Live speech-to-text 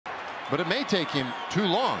but it may take him too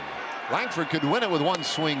long. Langford could win it with one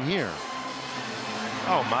swing here.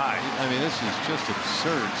 Oh my! I mean, this is just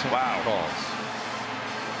absurd. Wow. Calls.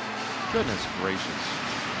 Goodness gracious!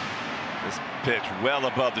 This pitch well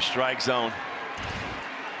above the strike zone.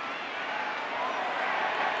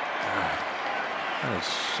 That is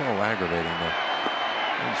so aggravating.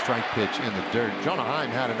 The strike pitch in the dirt. Jonah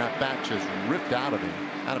Heim had an at bat just ripped out of him,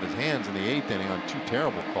 out of his hands in the 8th inning on 2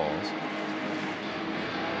 terrible calls.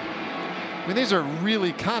 I mean, these are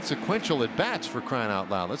really consequential at bats, for crying out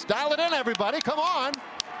loud. Let's dial it in, everybody. Come on.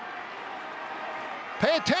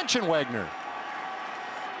 Pay attention, Wagner.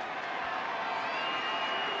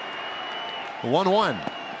 1-1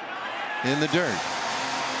 in the dirt.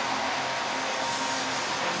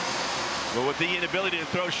 But with the inability to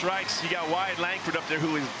throw strikes, you got Wyatt Langford up there,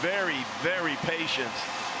 who is very, very patient.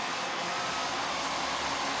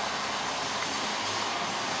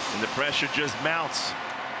 And the pressure just mounts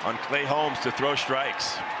on Clay Holmes to throw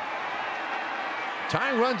strikes.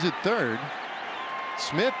 Tying runs at third.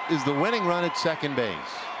 Smith is the winning run at second base.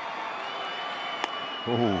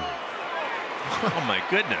 Oh. Oh my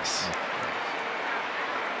goodness.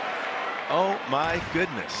 Oh my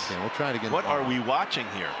goodness. Okay, we'll try it again. What are we watching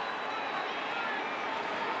here?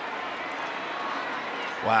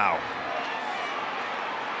 Wow.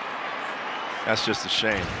 That's just a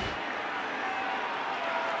shame.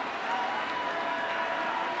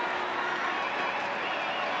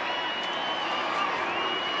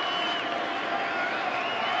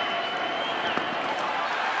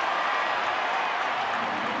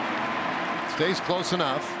 Stays close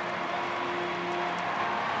enough.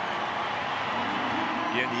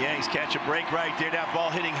 Yeah, the Yanks catch a break right there. That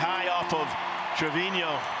ball hitting high off of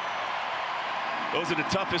Trevino. Those are the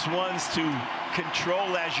toughest ones to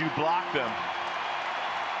control as you block them.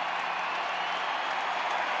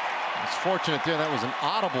 It's fortunate there that was an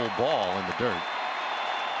audible ball in the dirt.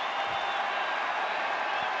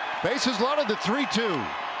 Bases loaded, the 3-2.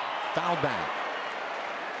 Foul back.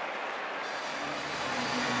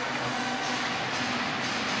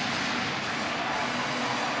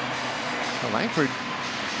 Well, Langford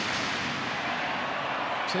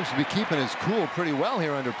seems to be keeping his cool pretty well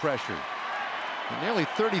here under pressure. Nearly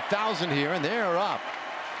 30,000 here, and they're up.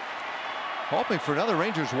 Hoping for another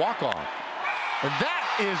Rangers walk-off. And that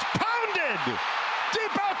is pounded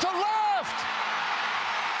deep out to left.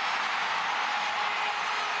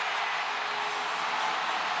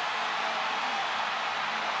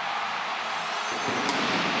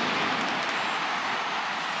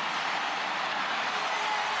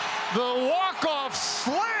 The walk-off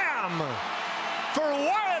slam for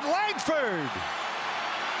Wyatt Langford.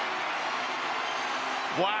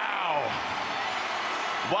 Wow.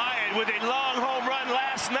 Wyatt with a long home run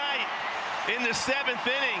last night in the 7th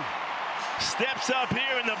inning. Steps up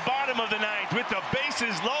here in the bottom of the 9th with the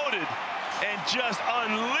bases loaded and just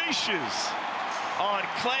unleashes on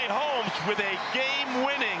Clay Holmes with a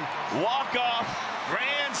game-winning walk-off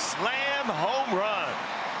grand slam home run.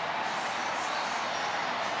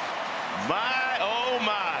 My, oh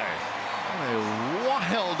my. A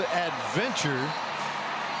wild adventure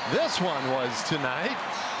this one was tonight.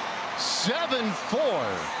 7-4.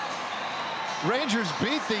 Rangers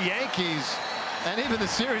beat the Yankees, and even the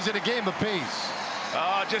series at a game apiece.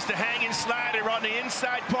 Oh, just a hanging slider on the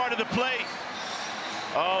inside part of the plate.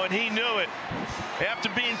 Oh, and he knew it. After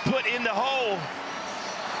being put in the hole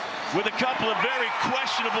with a couple of very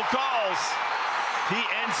questionable calls, he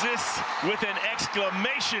ends this with an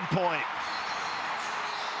exclamation point.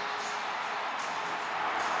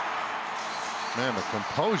 Man, the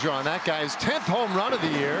composure on that guy's 10th home run of the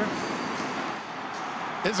year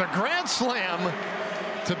is a grand slam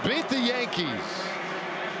to beat the Yankees.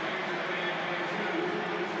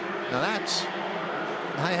 Now that's,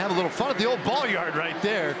 I had a little fun at the old ball yard right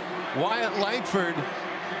there. Wyatt Langford,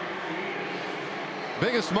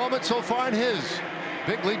 biggest moment so far in his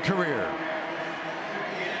big league career.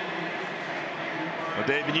 Well,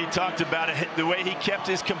 David, you talked about it, the way he kept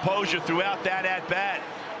his composure throughout that at-bat.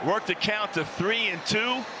 Worked the count to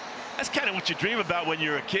 3-2. That's kind of what you dream about when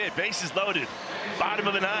you're a kid. Bases loaded, bottom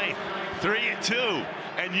of the 9th, 3-2,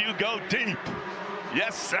 and you go deep.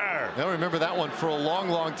 Yes, sir. They'll remember that one for a long,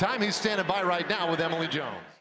 long time. He's standing by right now with Emily Jones.